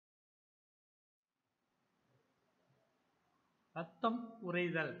இரத்தம்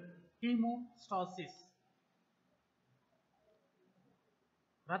உறைதல் ஹீமோஸ்டாசிஸ்.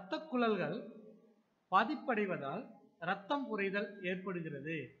 இரத்த குழல்கள் பாதிப்படைவதால் இரத்தம் உறைதல்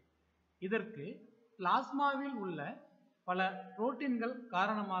ஏற்படுகிறது. இதற்கு பிளாஸ்மாவில் உள்ள பல புரோட்டீன்கள்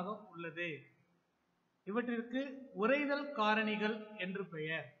காரணமாக உள்ளது. இவற்றிற்கு உறைதல் காரணிகள் என்று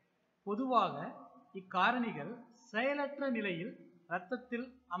பெயர். பொதுவாக இக்காரணிகள் செயலற்ற நிலையில் இரத்தத்தில்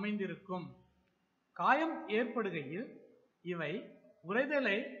அமைந்திருக்கும். காயம் ஏற்படுகையில் இவை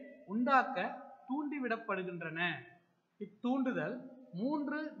உறைதலை உண்டாக்க தூண்டிவிடப்படுகின்றன. இத்தூண்டுதல்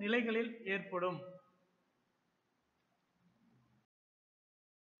 3 நிலைகளில் ஏற்படும்.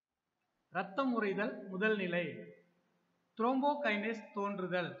 இரத்தம் உறைதல் முதல் நிலை, த்ரோம்போகைனேஸ்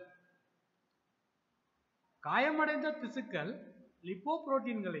தோன்றுதல். காயமடைந்த திசுக்கள்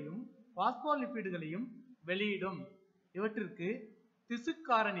லிப்போபுரோட்டீன்களையும் பாஸ்போலிபிடுகளையும் வெளியிடும். இவற்றிற்கு திசு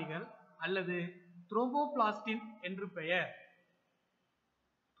காரணிகள் அல்லது த்ரோம்போபிளாஸ்டின் என்று பெயர்.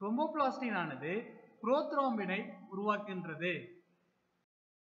 த்ரோம்போபிளாஸ்டின் ஆனது புரோத்ரோம்பினை உருவாக்குகின்றது.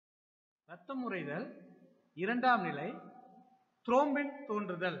 இரத்தம் உறைதல் இரண்டாம் நிலை, த்ரோம்பின்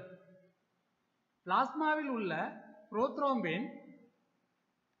தோன்றுதல். பிளாஸ்மாவில் உள்ள புரோத்ரோம்பின்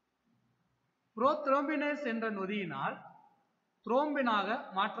புரோத்ரோம்பினேஸ் என்ற நொதியினால் த்ரோம்பினாக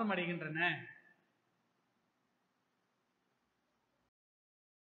மாற்றமடைகின்றன.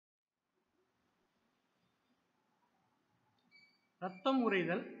 இரத்தம்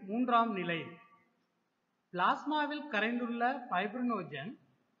உறைதல் மூன்றாம் நிலை, பிளாஸ்மாவில் கரைந்துள்ள ஃபைப்ரினோஜன்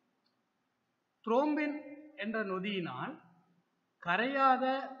த்ரோம்பின் என்ற நொதியினால் கரையாத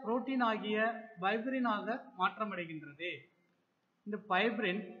புரோட்டீன் ஆகிய ஃபைப்ரினாக மாற்றமடைகின்றது. இந்த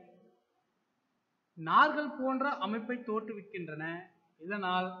ஃபைப்ரின் நார்கள் போன்ற அமைப்பை தோற்றுவிக்கின்றன.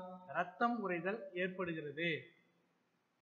 இதனால் இரத்தம் உறைதல் ஏற்படுகிறது.